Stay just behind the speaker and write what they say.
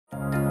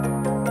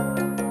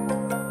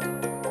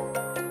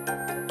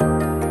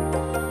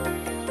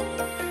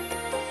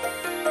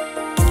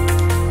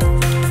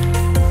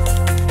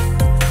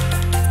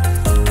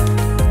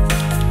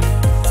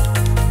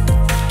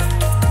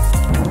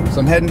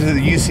heading to the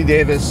UC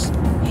Davis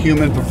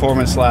Human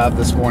Performance Lab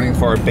this morning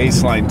for our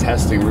baseline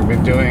testing. We've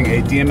been doing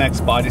a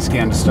DMX body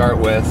scan to start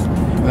with,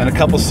 and then a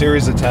couple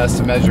series of tests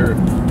to measure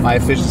my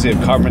efficiency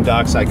of carbon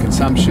dioxide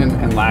consumption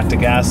and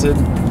lactic acid.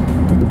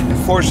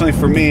 Unfortunately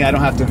for me, I don't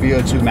have to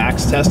VO2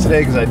 max test today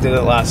because I did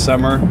it last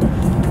summer,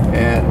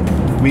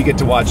 and we get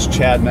to watch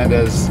Chad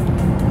Mendes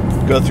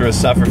go through a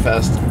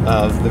sufferfest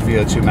of the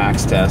VO2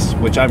 max test,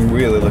 which I'm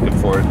really looking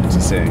forward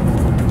to seeing.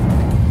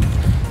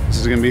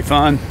 This is gonna be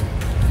fun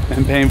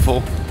and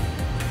painful.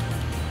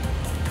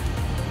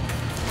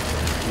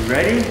 You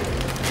ready?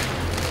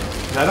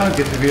 I don't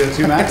get the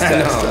VO2 max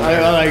test.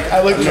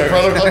 I looked at the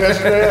protocol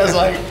yesterday, I was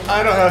like,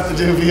 I don't have to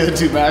do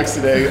VO2 max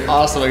today.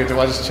 Awesome, I get to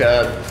watch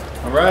Chad.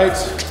 All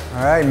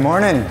right,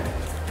 morning.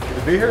 Good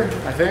to be here,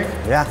 I think.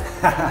 Yeah.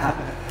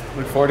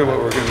 Look forward to what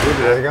we're gonna do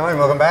today. How's it going?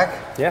 Welcome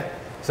back. Yeah.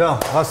 So,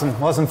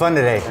 awesome fun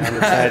today. I'm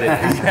excited.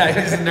 Yeah,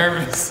 he's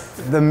nervous.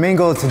 The main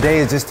goal today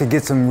is just to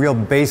get some real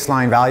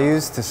baseline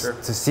values to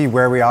see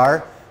where we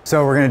are.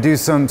 So we're going to do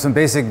some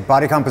basic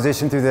body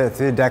composition through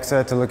the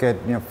DEXA to look at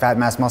fat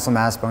mass, muscle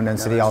mass, bone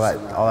density, all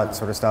that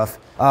sort of stuff.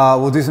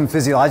 We'll do some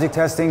physiologic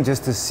testing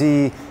just to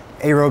see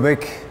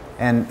aerobic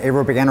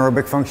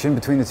anaerobic function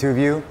between the two of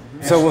you.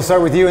 So we'll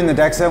start with you in the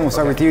DEXA, and we'll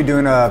start with you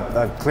doing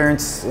a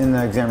clearance in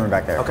the exam room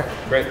back there. Okay,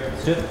 great.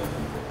 Let's do it.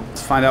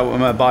 Let's find out what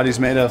my body's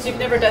made of. You've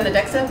never done the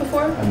DEXA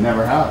before? I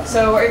never have.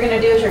 So what you're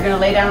going to do is you're going to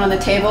lay down on the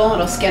table.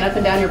 It'll scan up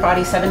and down your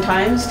body 7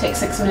 times. Take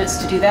 6 minutes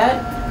to do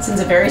that. It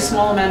sends a very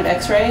small amount of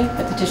X-ray,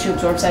 but the tissue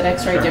absorbs that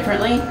X-ray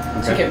differently.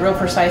 Okay. So you get real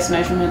precise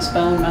measurements,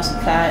 bone, muscle,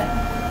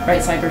 fat,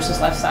 right side versus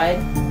left side.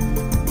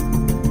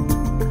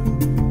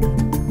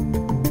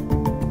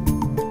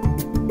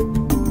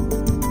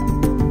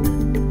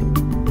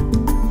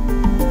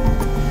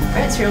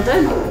 All right, so you're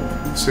done.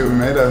 See what we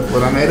made of,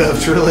 what I'm made of,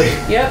 truly.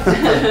 Yep.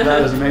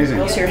 That is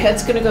amazing. So your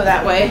head's going to go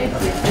that way.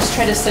 Just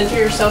try to center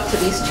yourself to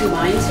these 2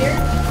 lines here.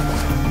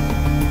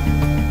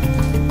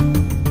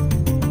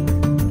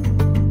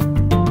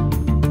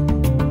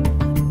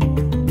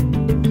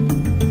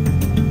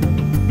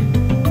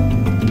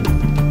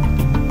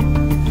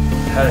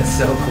 That is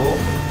so cool.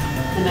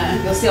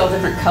 And you'll see all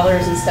different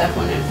colors and stuff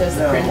when it does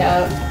the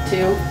printout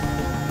too.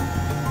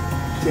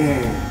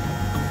 Dang.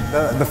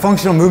 The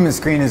functional movement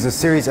screen is a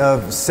series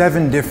of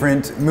 7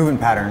 different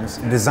movement patterns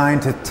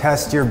designed to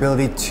test your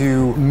ability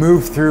to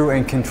move through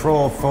and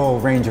control full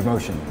range of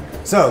motion.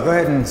 So go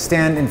ahead and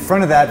stand in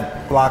front of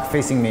that block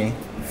facing me.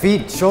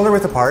 Feet shoulder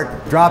width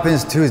apart. Drop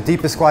into as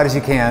deep a squat as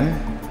you can.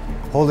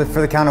 Hold it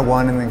for the count of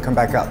 1 and then come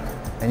back up.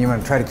 And you want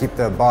to try to keep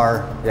the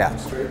bar,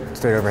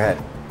 straight overhead.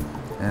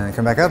 And then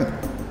come back up.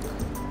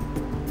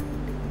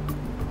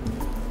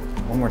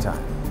 One more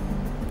time.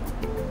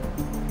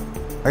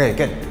 Okay,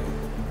 good.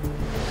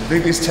 I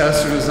think these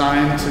tests are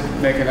designed to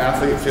make an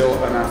athlete feel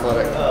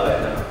unathletic. Oh,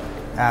 yeah.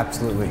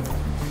 Absolutely.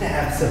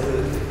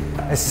 Absolutely.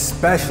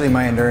 Especially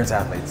my endurance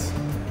athletes.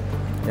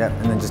 Yep,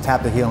 and then just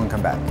tap the heel and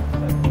come back.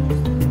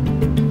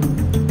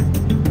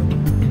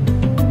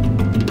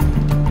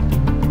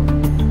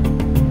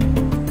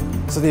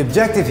 So the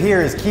objective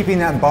here is keeping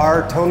that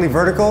bar totally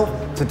vertical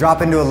to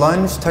drop into a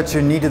lunge, touch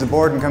your knee to the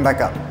board and come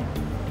back up.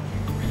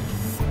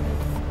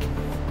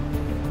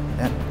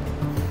 Yep.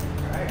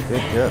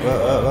 Good.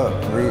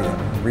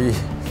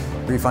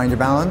 Refine your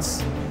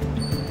balance.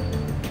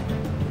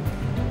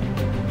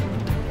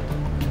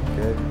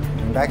 Good.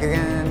 And back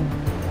again.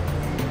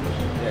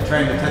 Yeah,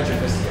 trying to touch your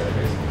fists together,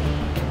 basically.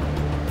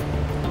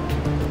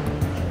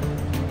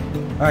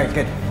 All right,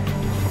 good.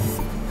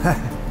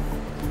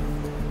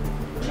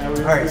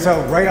 All right,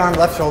 so right arm,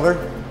 left shoulder,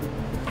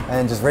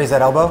 and just raise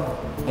that elbow.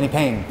 Any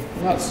pain?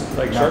 Not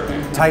like sharp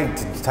pain.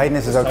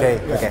 Tightness is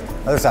okay. Yeah. Okay,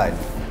 other side.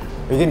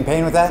 Are you getting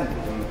pain with that?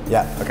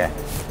 Yeah, okay.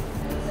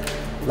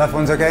 Left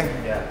one's okay?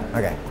 Yeah.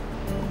 Okay.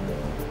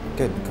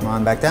 Good, come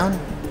on back down.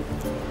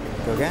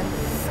 Go again.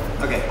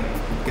 Okay,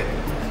 good.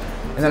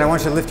 And then I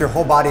want you to lift your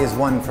whole body as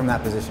one from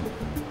that position.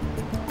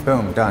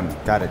 Boom, done,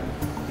 got it.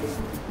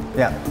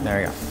 Yeah, there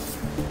we go.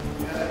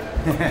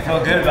 I feel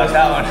good about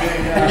that one.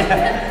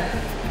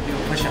 Do a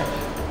push-up.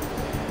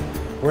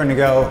 We're gonna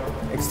go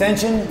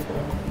extension,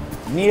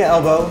 knee to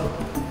elbow,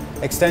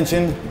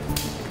 extension,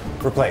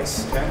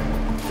 replace. Okay.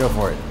 Go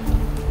for it.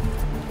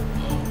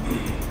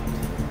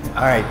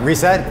 All right,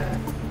 reset.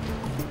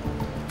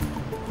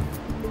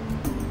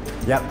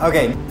 Yep,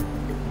 okay.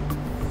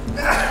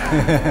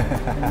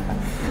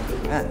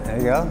 There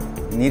you go.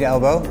 Knee to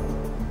elbow.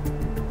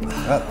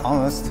 Oh,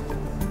 almost.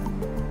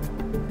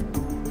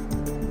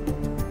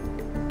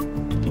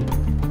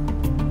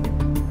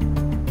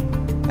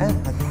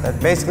 That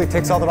basically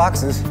ticks all the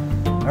boxes.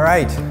 All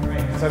right,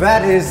 so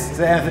that is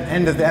the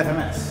end of the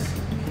FMS.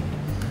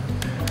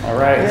 All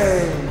right.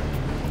 Yay.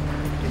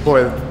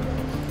 Boy,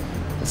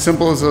 as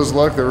simple as those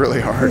look, they're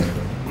really hard.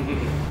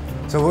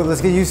 So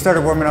let's get you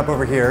started warming up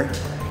over here.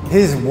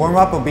 His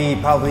warm-up will be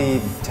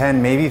probably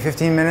 10, maybe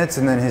 15 minutes,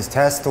 and then his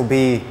test will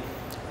be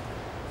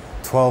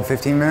 12,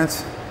 15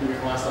 minutes. You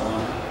can last that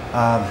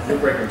long. You're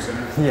breaking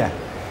sooner. Yeah.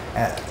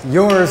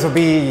 Yours will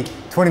be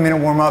 20-minute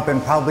warm-up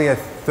and probably a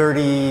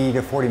 30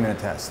 to 40-minute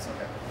test.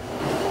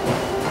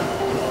 Okay.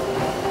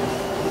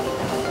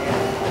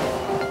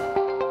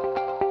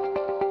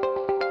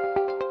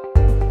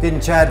 Getting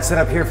Chad set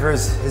up here for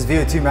his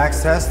VO2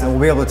 max test, and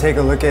we'll be able to take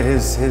a look at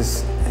his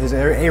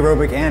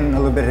aerobic and a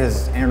little bit of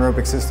his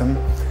anaerobic system,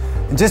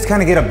 and just kind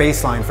of get a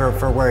baseline for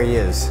where he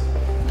is.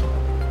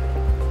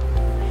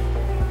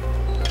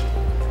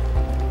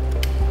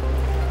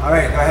 All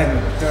right, go ahead and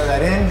throw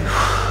that in.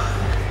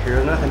 Here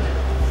goes nothing.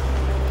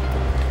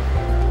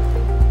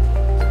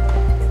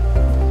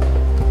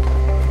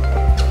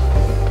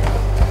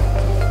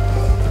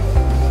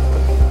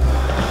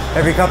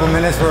 Every couple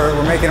minutes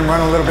we're making him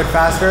run a little bit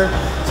faster,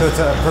 so it's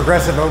a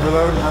progressive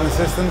overload on the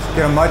systems.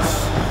 Get a much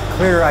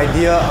clearer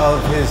idea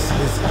of his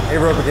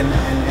aerobic and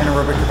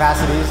anaerobic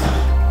capacities.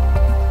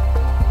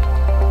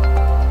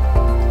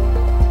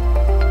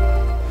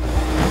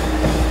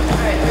 All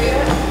right, where you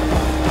at?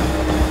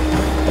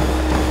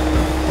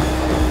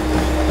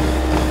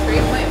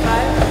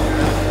 3.5.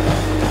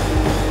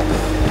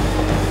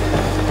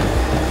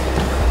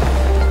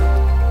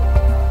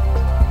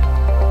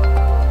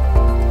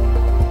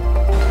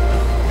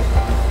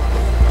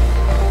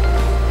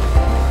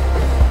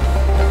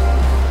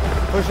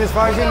 Push as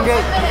far as you can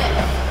get.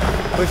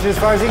 Push it as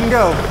far as you can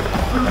go.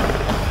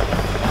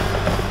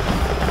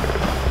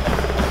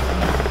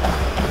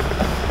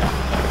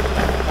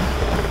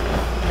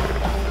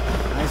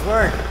 Nice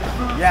work.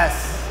 Yes.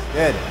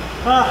 Good.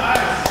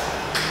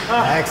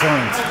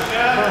 Excellent.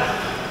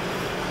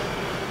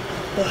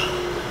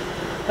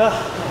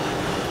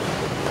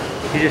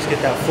 You just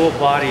get that full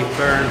body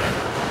burn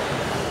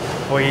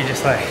where you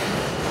just like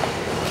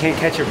can't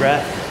catch your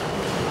breath.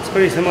 It's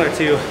pretty similar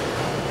to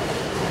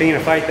being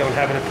in a fight though and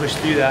having to push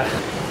through that.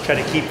 Try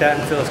to keep that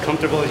and feel as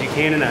comfortable as you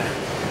can in that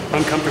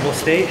uncomfortable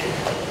state.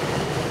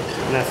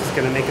 And that's just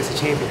gonna make us a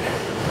champion.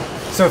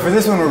 So for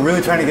this one, we're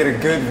really trying to get a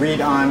good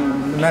read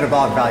on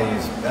metabolic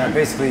values.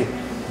 Basically,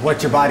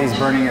 what your body's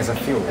burning as a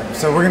fuel.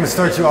 So we're gonna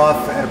start you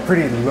off at a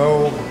pretty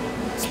low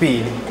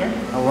speed.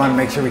 I want to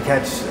make sure we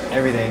catch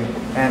everything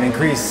and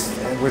increase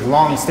with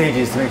long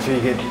stages to make sure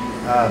you get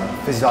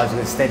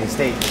physiologically steady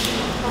state.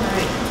 All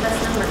right,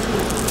 that's number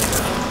 2.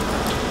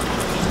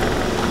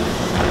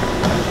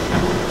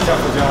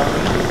 Shuffle jog.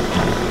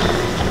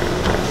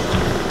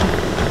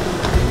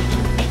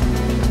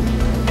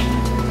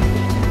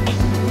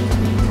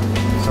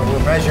 So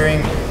we're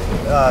measuring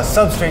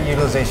substrate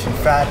utilization,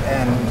 fat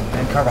and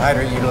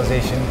carbohydrate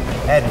utilization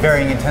at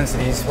varying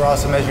intensities. We're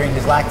also measuring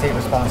his lactate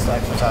response to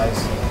exercise.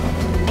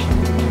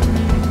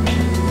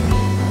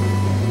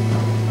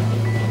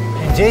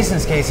 In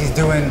Jason's case, he's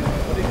doing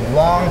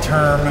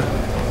long-term,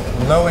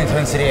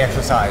 low-intensity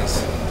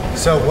exercise.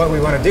 So what we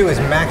want to do is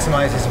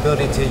maximize his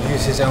ability to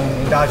use his own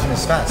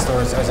endogenous fat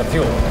stores as a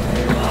fuel.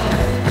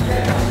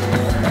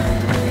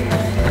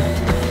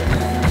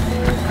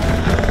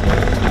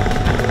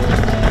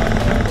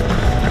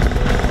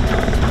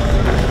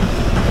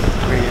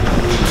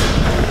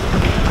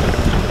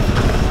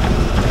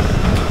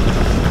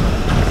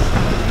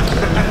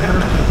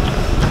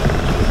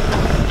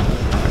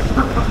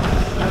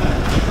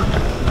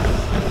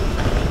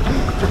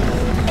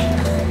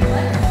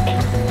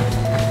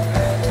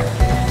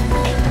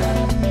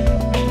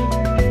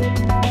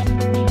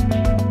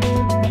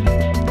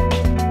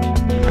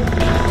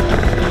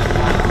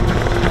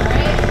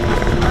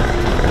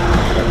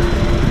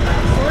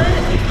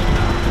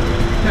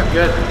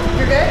 Good.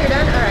 You're good? You're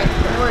done? All right,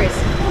 no worries.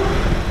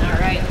 All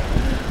right.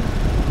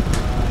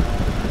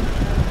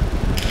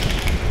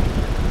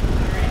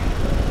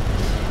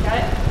 Got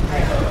it? All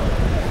right.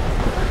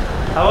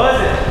 How was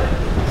it?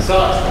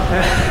 Sucked.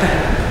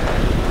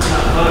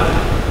 Not fun.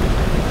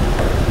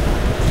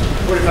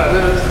 45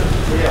 minutes.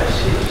 Yeah,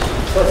 sheesh.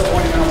 Plus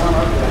 20-minute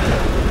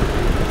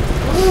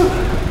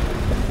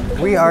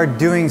warm-up. We are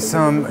doing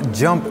some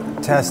jump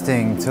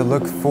testing to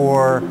look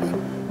for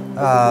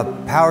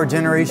power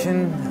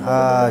generation,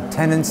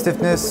 tendon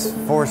stiffness,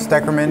 force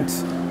decrement,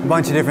 a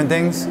bunch of different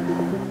things.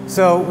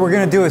 So we're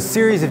gonna do a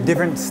series of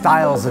different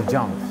styles of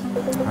jump.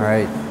 All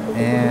right,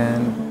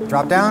 and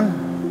drop down,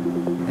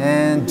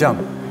 and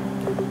jump.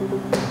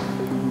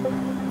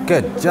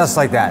 Good, just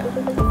like that.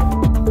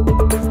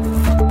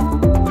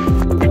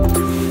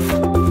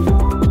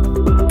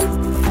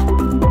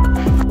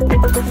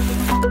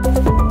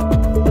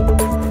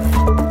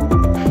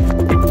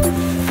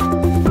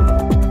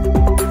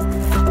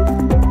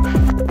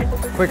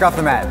 Quick off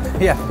the mat.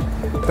 Yeah,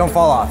 don't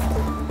fall off.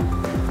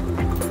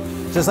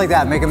 Just like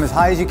that, make them as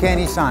high as you can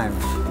each time.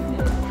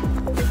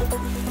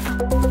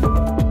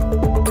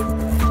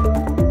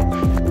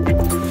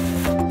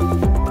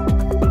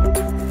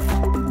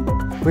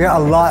 We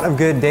got a lot of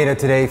good data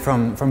today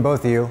from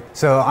both of you.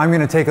 So I'm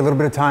gonna take a little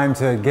bit of time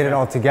to get it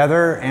all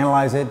together,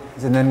 analyze it,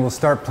 and then we'll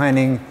start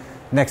planning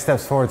next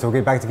steps forward. So we'll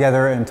get back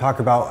together and talk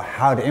about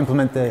how to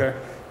implement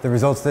the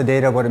results of the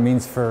data, what it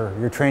means for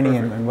your training,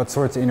 and what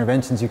sorts of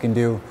interventions you can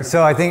do.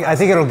 So I think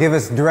it'll give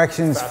us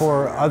directions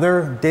for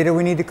other data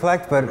we need to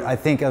collect, but I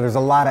think there's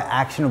a lot of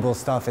actionable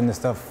stuff in the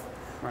stuff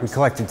we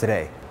collected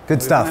today.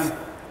 Good stuff.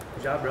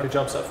 Good job, bro. Good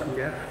job, Suffer.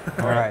 Yeah.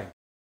 All right.